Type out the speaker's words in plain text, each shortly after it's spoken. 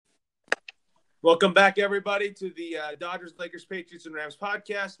Welcome back, everybody, to the Dodgers, Lakers, Patriots, and Rams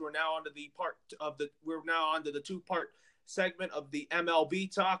podcast. We're now on to the two-part segment of the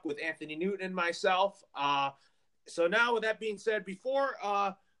MLB talk with Anthony Newton and myself. So now, with that being said,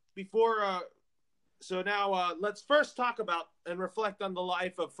 let's first talk about and reflect on the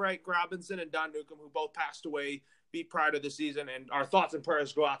life of Frank Robinson and Don Newcomb, who both passed away prior to the season, and our thoughts and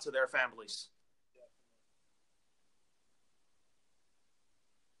prayers go out to their families.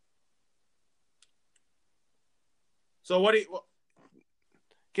 So can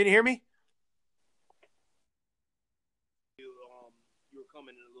you hear me? You were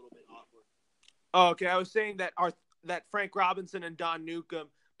coming in a little bit awkward. Oh, okay. I was saying that Frank Robinson and Don Newcomb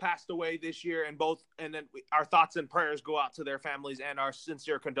passed away this year, and then our thoughts and prayers go out to their families and our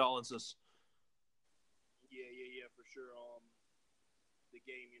sincere condolences. Yeah, for sure. The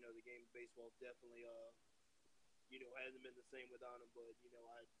game of baseball definitely, hasn't been the same without him, but,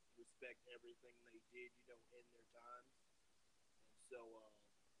 I respect everything they did, in their time. And so,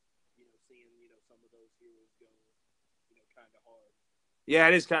 seeing, some of those heroes go, kind of hard. Yeah,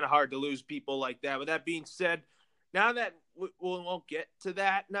 it is kind of hard to lose people like that. With that being said, now that we won't get to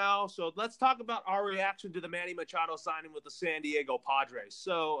that now, so let's talk about our reaction to the Manny Machado signing with the San Diego Padres.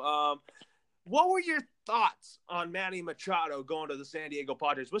 So, what were your thoughts on Manny Machado going to the San Diego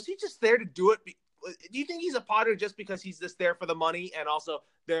Padres? Was he just there to do it? Do you think he's a Padre just because he's just there for the money and also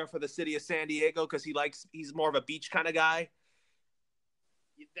there for the city of San Diego because he's more of a beach kind of guy?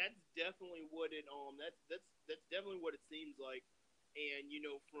 Yeah, that's definitely what that's definitely what it seems like. And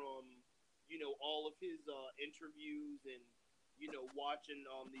from all of his interviews and watching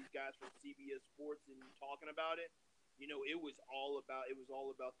these guys from CBS Sports and talking about it, it was all about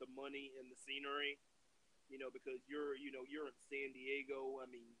the money and the scenery. Because you're in San Diego. I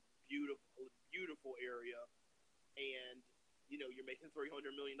mean, beautiful area, and you're making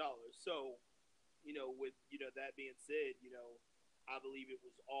 $300 million. So, with that being said, I believe it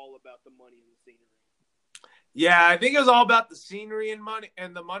was all about the money and the scenery. Yeah, I think it was all about the scenery and money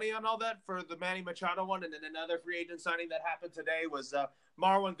and the money on all that for the Manny Machado one. And then another free agent signing that happened today was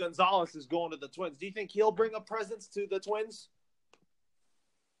Marwin Gonzalez is going to the Twins. Do you think he'll bring a presence to the Twins?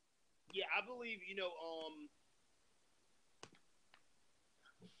 Yeah, I believe,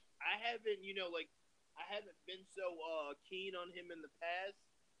 I haven't been so keen on him in the past.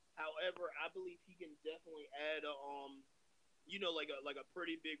 However, I believe he can definitely add like a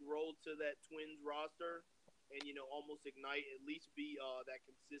pretty big role to that Twins roster, and almost ignite, at least be that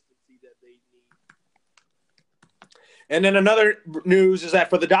consistency that they need. And then another news is that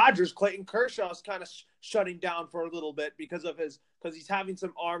for the Dodgers, Clayton Kershaw is kind of shutting down for a little bit because he's having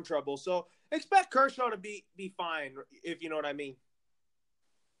some arm trouble. So expect Kershaw to be fine, if you know what I mean.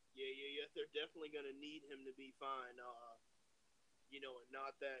 Yeah. They're definitely going to need him to be fine. And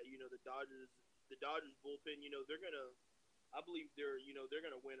not that the Dodgers bullpen. I believe they're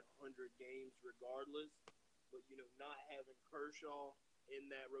going to win 100 games regardless. But not having Kershaw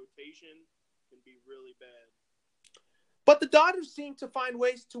in that rotation can be really bad. But the Dodgers seem to find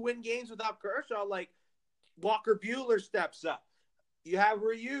ways to win games without Kershaw. Like Walker Buehler steps up. You have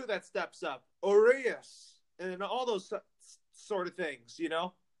Ryu that steps up, Urias, and all those sort of things. Yeah.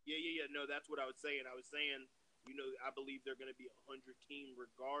 No, that's what I was saying. I I believe they're going to be a 100 team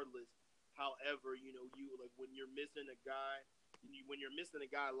regardless. However, you like when you're missing a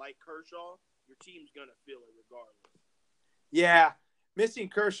guy like Kershaw, your team's going to feel it regardless. Yeah, missing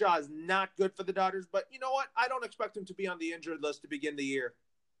Kershaw is not good for the Dodgers, but you know what? I don't expect him to be on the injured list to begin the year.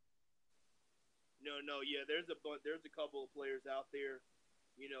 No, yeah, there's a couple of players out there,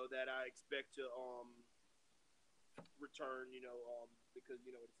 that I expect to return, because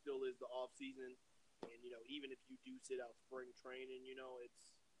it still is the off season, and even if you do sit out spring training,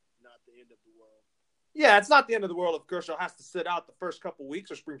 it's not the end of the world. Yeah, it's not the end of the world if Kershaw has to sit out the first couple weeks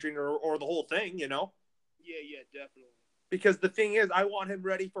of spring training or the whole thing, Yeah, definitely. Because the thing is, I want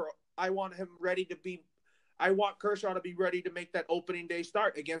Kershaw to be ready to make that opening day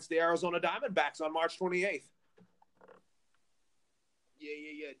start against the Arizona Diamondbacks on March 28th.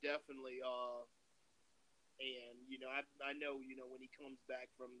 Yeah, definitely. And I know when he comes back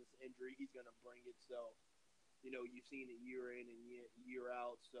from this injury, he's gonna bring it. So, you've seen it year in and year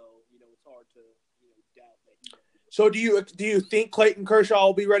out. So, it's hard to doubt that he. So, do you think Clayton Kershaw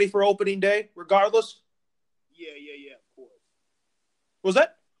will be ready for opening day, regardless? Yeah, of course. Was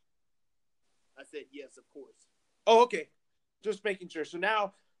that? I said yes, of course. Oh, okay. Just making sure. So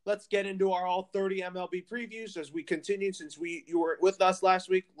now let's get into our all 30 MLB previews as we continue. Since you were with us last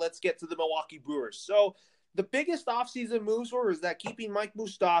week, let's get to the Milwaukee Brewers. So the biggest offseason moves is that keeping Mike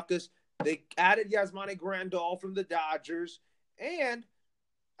Moustakas, they added Yasmani Grandal from the Dodgers, and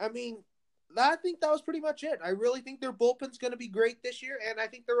I mean, I think that was pretty much it. I really think their bullpen's going to be great this year, and I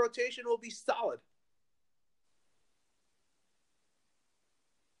think their rotation will be solid.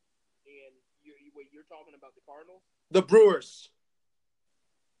 And you're talking about the Cardinals? The Brewers.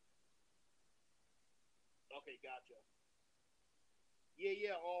 Okay, gotcha.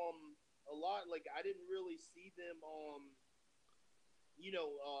 Yeah. A lot. Like I didn't really see them.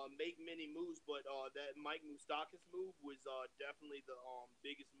 Make many moves, but that Mike Moustakas move was definitely the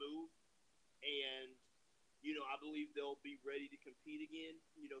biggest move, and I believe they'll be ready to compete again.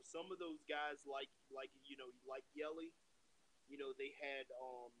 Some of those guys like Yelly, they had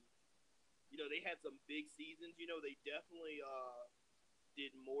they had some big seasons. They definitely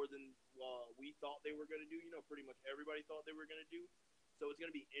did more than we thought they were going to do. Pretty much everybody thought they were going to do. So it's going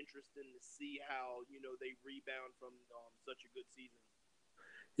to be interesting to see how they rebound from such a good season.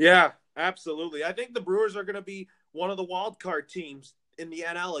 Yeah, absolutely. I think the Brewers are going to be one of the wild card teams in the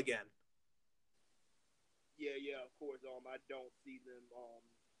NL again. Yeah, of course. I don't see them, I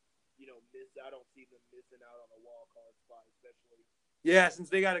don't see them missing out on a wild card spot, especially. Yeah, since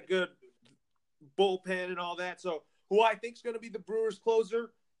they got a good bullpen and all that. So, who I think is going to be the Brewers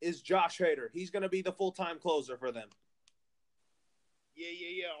closer is Josh Hader. He's going to be the full-time closer for them. Yeah.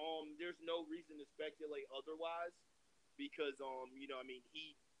 There's no reason to speculate otherwise because,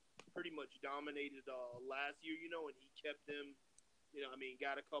 he pretty much dominated last year, and he kept them,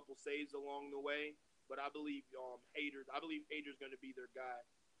 got a couple saves along the way. But I believe Hader's going to be their guy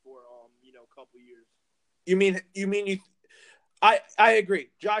for a couple years. I agree.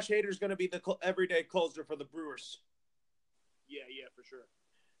 Josh Hader's going to be the everyday closer for the Brewers. Yeah, for sure.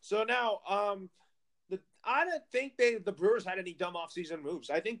 So now, I don't think the Brewers had any dumb offseason moves.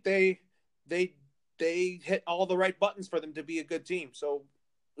 I think they hit all the right buttons for them to be a good team. So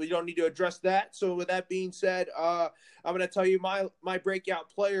we don't need to address that. So with that being said, I'm going to tell you my breakout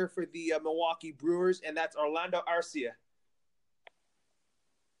player for the Milwaukee Brewers, and that's Orlando Arcia.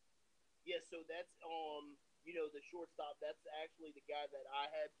 Yeah, so that's the shortstop. That's actually the guy that I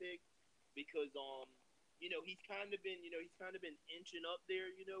had picked because he's kind of been inching up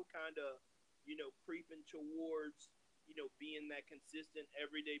there, creeping towards being that consistent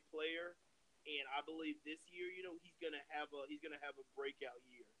everyday player. And I believe this year, he's gonna have a breakout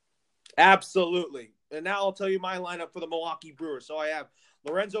year. Absolutely. And now I'll tell you my lineup for the Milwaukee Brewers. So I have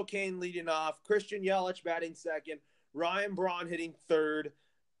Lorenzo Cain leading off, Christian Yelich batting second, Ryan Braun hitting third,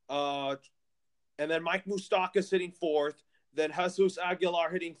 and then Mike Moustakas hitting fourth, then Jesus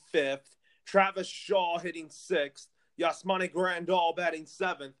Aguilar hitting fifth, Travis Shaw hitting sixth, Yasmani Grandal batting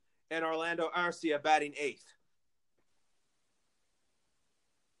seventh, and Orlando Arcia batting eighth.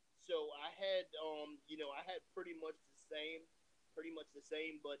 So I had pretty much the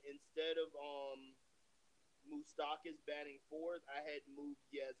same, but instead of Moustakas batting fourth, I had moved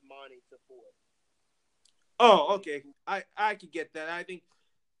Yasmani to fourth. Oh, okay. I could get that. I think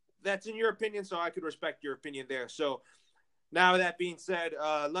that's in your opinion, so I could respect your opinion there. So now that being said,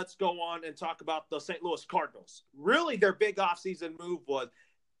 let's go on and talk about the St. Louis Cardinals. Really, their big offseason move was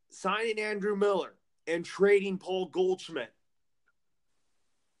signing Andrew Miller and trading Paul Goldschmidt.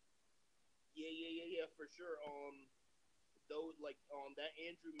 Yeah, for sure. That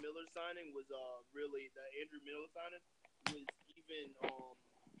Andrew Miller signing was even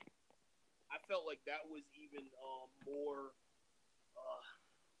I felt like that was even more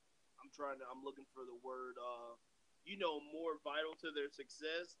I'm looking for the word more vital to their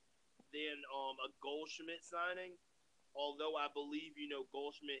success than a Goldschmidt signing. Although I believe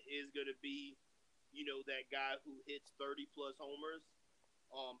Goldschmidt is going to be that guy who hits 30 plus homers.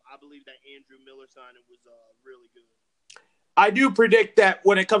 I believe that Andrew Miller signing was really good. I do predict that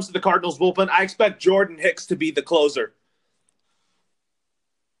when it comes to the Cardinals bullpen, I expect Jordan Hicks to be the closer.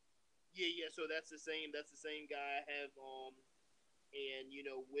 Yeah. So that's the same guy I have. And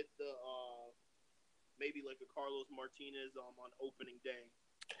with the maybe like a Carlos Martinez on opening day.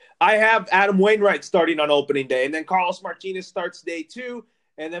 I have Adam Wainwright starting on opening day, and then Carlos Martinez starts day 2,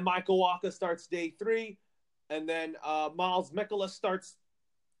 and then Michael Wacha starts day 3, and then Miles Mikolas starts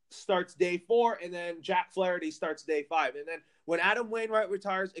day 4, and then Jack Flaherty starts day 5. And then when Adam Wainwright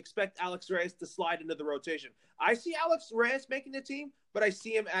retires, expect Alex Reyes to slide into the rotation. I see Alex Reyes making the team, but I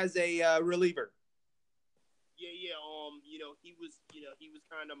see him as a reliever. Yeah. He was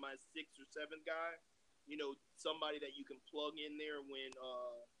kind of my 6th or 7th guy. Somebody that you can plug in there when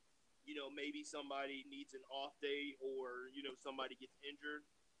maybe somebody needs an off day or somebody gets injured.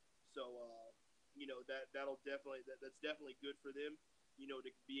 So that's definitely good for them.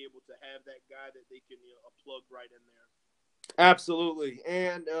 To be able to have that guy that they can plug right in there. Absolutely.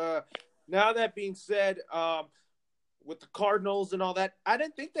 And now that being said, with the Cardinals and all that, I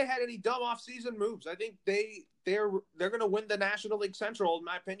didn't think they had any dumb offseason moves. I think they're going to win the National League Central, in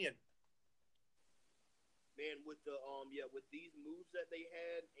my opinion. Man, with the with these moves that they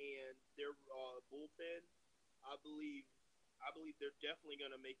had and their bullpen, I believe they're definitely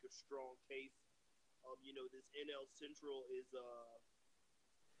going to make a strong case. This NL Central is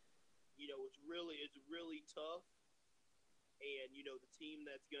it's really tough, and the team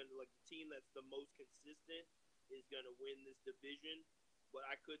that's the most consistent is gonna win this division. But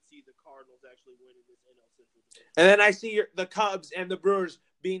I could see the Cardinals actually winning this NL Central division. And then I see the Cubs and the Brewers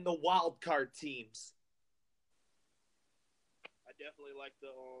being the wild card teams. I definitely like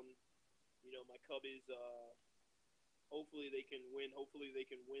the my Cubbies. Hopefully they can win. Hopefully they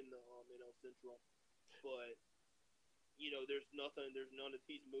can win the NL Central. But there's none of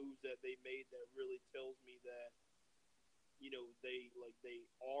these moves that they made that really tells me that they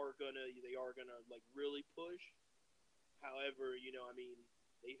are gonna like really push. However,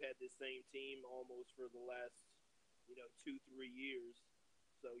 they've had this same team almost for the last 2-3 years,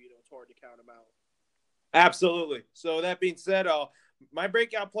 so it's hard to count them out. Absolutely. So that being said, my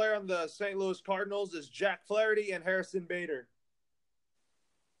breakout player on the St. Louis Cardinals is Jack Flaherty and Harrison Bader.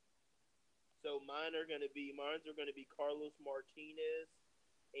 So mine are going to be Carlos Martinez,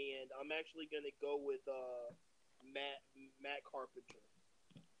 and I'm actually going to go with Matt Carpenter.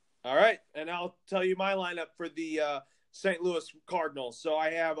 All right, and I'll tell you my lineup for the St. Louis Cardinals. So I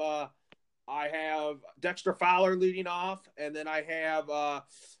have Dexter Fowler leading off, and then I have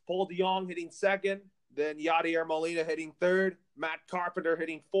Paul DeJong hitting second, then Yadier Molina hitting third, Matt Carpenter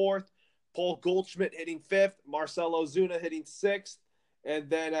hitting fourth, Paul Goldschmidt hitting fifth, Marcell Ozuna hitting sixth, and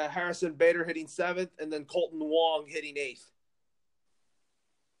then Harrison Bader hitting seventh, and then Colton Wong hitting eighth.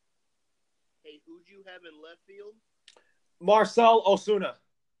 Hey, who'd you have in left field? Marcell Ozuna.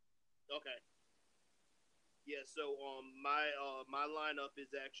 Okay. Yeah, so my lineup is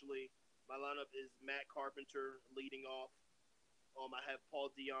Matt Carpenter leading off. I have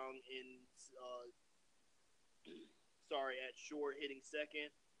Paul DeJong at short hitting second.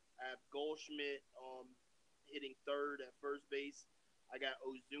 I have Goldschmidt hitting third at first base. I got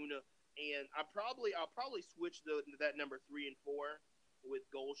Ozuna, and I'll probably switch that number 3 and 4 with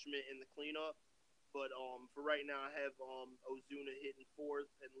Goldschmidt in the cleanup. But for right now, I have Ozuna hitting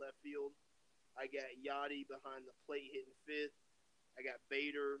fourth in left field. I got Yachty behind the plate hitting fifth. I got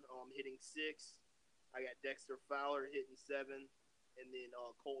Bader hitting sixth. I got Dexter Fowler hitting seventh, and then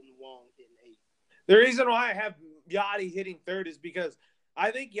Colton Wong hitting eighth. The reason why I have Yachty hitting third is because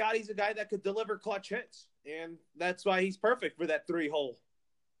I think Yachty's a guy that could deliver clutch hits, and that's why he's perfect for that 3-hole.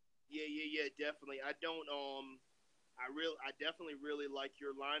 Yeah, definitely. I definitely really like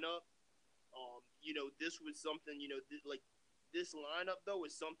your lineup. This was something, this lineup though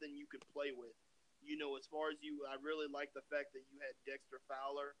is something you could play with. As far as I really like the fact that you had Dexter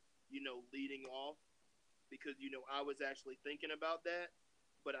Fowler, leading off, because I was actually thinking about that,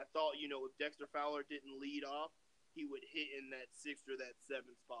 but I thought if Dexter Fowler didn't lead off, he would hit in that 6th or that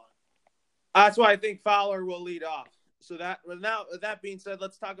 7th spot. That's why I think Fowler will lead off. So that being said,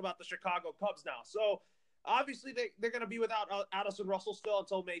 let's talk about the Chicago Cubs now. So obviously they're going to be without Addison Russell still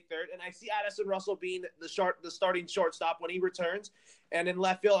until May 3rd, and I see Addison Russell being the starting shortstop when he returns. And in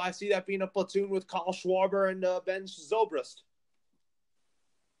left field, I see that being a platoon with Kyle Schwarber and Ben Zobrist.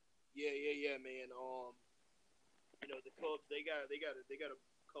 Yeah, man. The Cubs they got a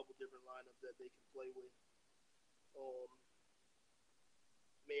couple different lineups that they can play with.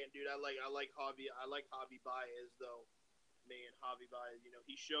 Man, dude, I like Javi Baez though. Man, Javi Baez,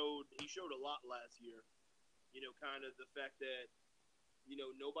 he showed a lot last year. Kind of the fact that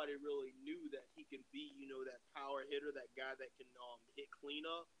nobody really knew that he could be that power hitter, that guy that can hit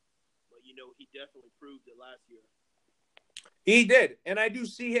cleanup. But he definitely proved it last year. He did, and I do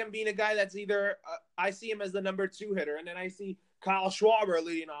see him being a guy that's either I see him as the number 2 hitter, and then I see Kyle Schwarber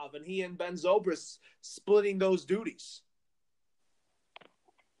leading off, and he and Ben Zobrist splitting those duties.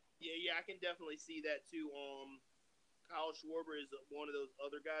 Yeah, I can definitely see that too. Kyle Schwarber is one of those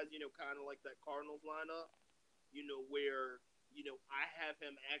other guys, kind of like that Cardinals lineup, where I have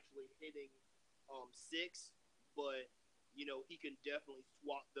him actually hitting 6, but he can definitely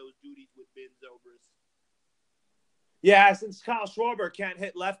swap those duties with Ben Zobrist. Yeah, since Kyle Schwarber can't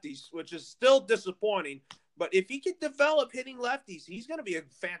hit lefties, which is still disappointing, but if he can develop hitting lefties, he's going to be a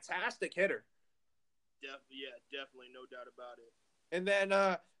fantastic hitter. Definitely, no doubt about it.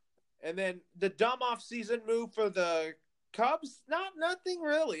 And then the dumb off-season move for the Cubs, nothing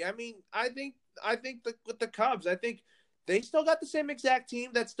really. I mean, I think with the Cubs, I think they still got the same exact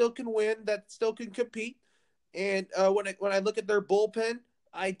team that still can win, that still can compete. And when I look at their bullpen,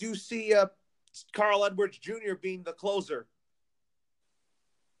 I do see Carl Edwards Jr. being the closer.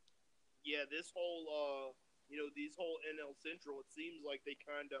 Yeah, this whole these whole NL Central, it seems like they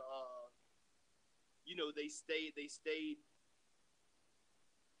kind of they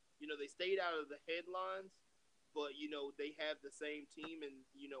stayed out of the headlines, but they have the same team, and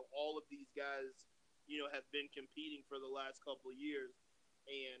all of these guys have been competing for the last couple of years,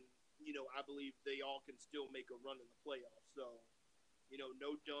 and I believe they all can still make a run in the playoffs. So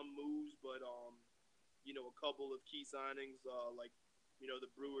no dumb moves, but a couple of key signings like the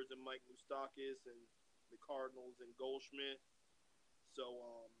Brewers and Mike Moustakas, and the Cardinals and Goldschmidt. So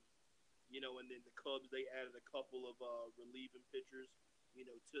and then the Cubs, they added a couple of relieving pitchers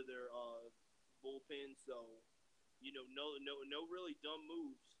to their bullpen. So no really dumb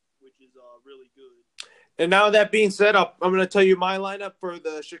moves, which is really good. And now that being said, I'm going to tell you my lineup for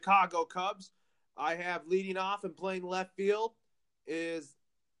the Chicago Cubs. I have leading off and playing left field is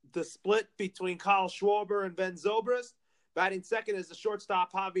the split between Kyle Schwarber and Ben Zobrist. Batting second is the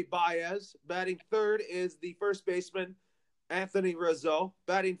shortstop Javi Baez. Batting third is the first baseman Anthony Rizzo.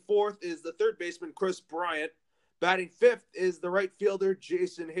 Batting fourth is the third baseman Chris Bryant. Batting fifth is the right fielder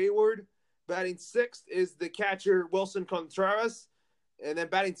Jason Hayward. Batting sixth is the catcher Wilson Contreras. And then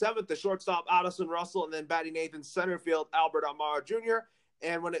batting seventh, the shortstop Addison Russell. And then batting eighth in center field, Albert Almora Jr.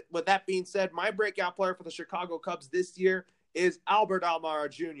 And with that being said, my breakout player for the Chicago Cubs this year is Albert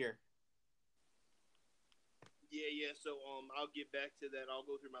Almora Jr. Yeah. So I'll get back to that. I'll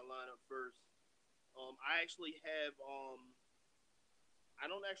go through my lineup first. I actually have I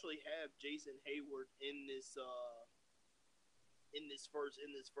don't actually have Jason Hayward in this first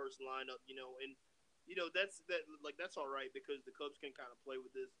lineup, and that's all right because the Cubs can kind of play with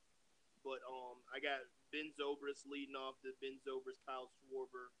this. But I got Ben Zobrist leading off, the Ben Zobrist Kyle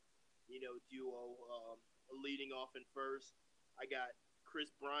Schwarber duo leading off in first. I got Chris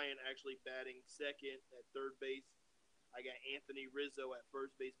Bryant actually batting second at third base. I got Anthony Rizzo at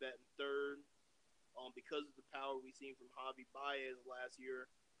first base batting third. Because of the power we seen from Javi Baez last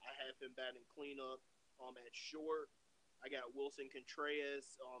year, I have him batting cleanup at short. I got Wilson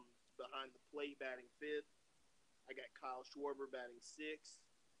Contreras behind the plate batting fifth. I got Kyle Schwarber batting sixth.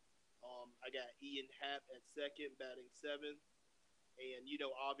 I got Ian Happ at second batting seventh. And,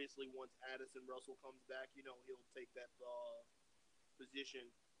 obviously once Addison Russell comes back, he'll take that position.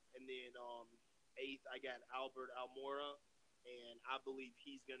 And then eighth, I got Albert Almora. And I believe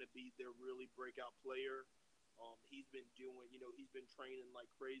he's going to be their really breakout player. He's been doing, he's been training like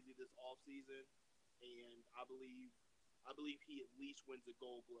crazy this offseason. And I believe he at least wins a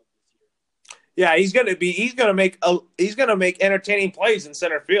Gold Glove this year. Yeah, he's going to make entertaining plays in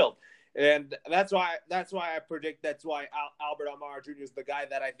center field. And that's why I predict Albert Almora Jr. is the guy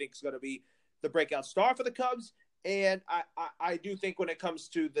that I think is going to be the breakout star for the Cubs. And I do think when it comes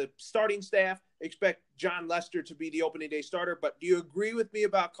to the starting staff, expect John Lester to be the opening day starter. But do you agree with me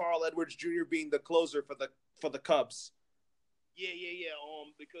about Carl Edwards Jr. being the closer for the Cubs? Yeah.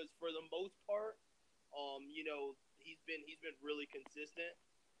 Because for the most part, he's been really consistent.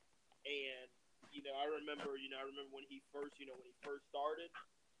 And I remember when he first started.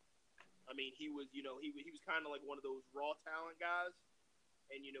 I mean, he was kind of like one of those raw talent guys.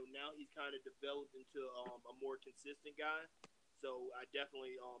 And, now he's kind of developed into a more consistent guy. So I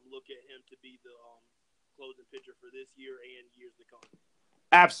definitely look at him to be the closing pitcher for this year and years to come.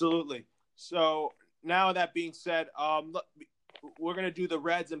 Absolutely. So now that being said, we're going to do the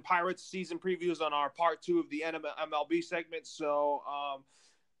Reds and Pirates season previews on our part 2 of the MLB segment. So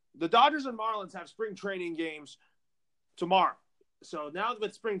the Dodgers and Marlins have spring training games tomorrow. So now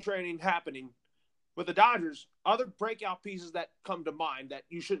with spring training happening, with the Dodgers, other breakout pieces that come to mind that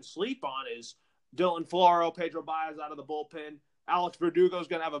you shouldn't sleep on is Dylan Floro, Pedro Baez out of the bullpen. Alex Verdugo is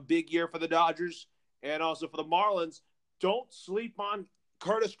going to have a big year for the Dodgers. And also for the Marlins, don't sleep on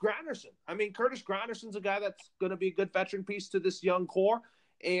Curtis Granderson. I mean, Curtis Granderson's a guy that's going to be a good veteran piece to this young core.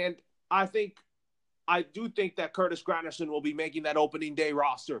 And I do think that Curtis Granderson will be making that opening day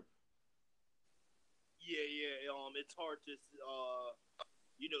roster. Yeah. It's hard to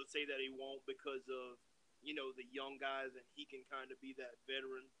say that he won't because of the young guys, and he can kind of be that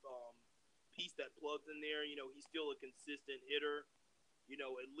veteran piece that plugs in there. He's still a consistent hitter.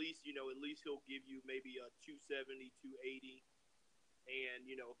 At least he'll give you maybe a 270, 280, and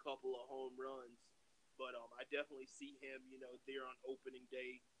a couple of home runs. But I definitely see him there on opening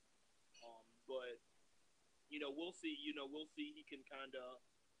day. But we'll see. We'll see. He can kind of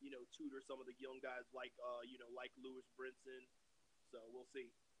tutor some of the young guys like Lewis Brinson. So we'll see.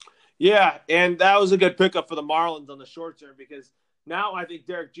 Yeah, and that was a good pickup for the Marlins on the short term because now I think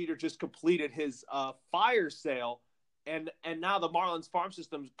Derek Jeter just completed his fire sale and now the Marlins farm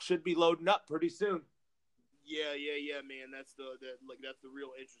system should be loading up pretty soon. Yeah, man. That's the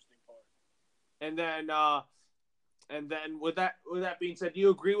real interesting part. And then with that being said, do you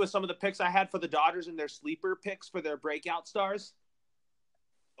agree with some of the picks I had for the Dodgers and their sleeper picks for their breakout stars?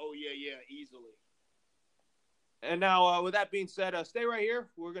 Oh yeah, easily. And now with that being said, stay right here.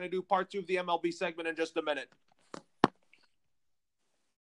 We're gonna do part 2 of the MLB segment in just a minute.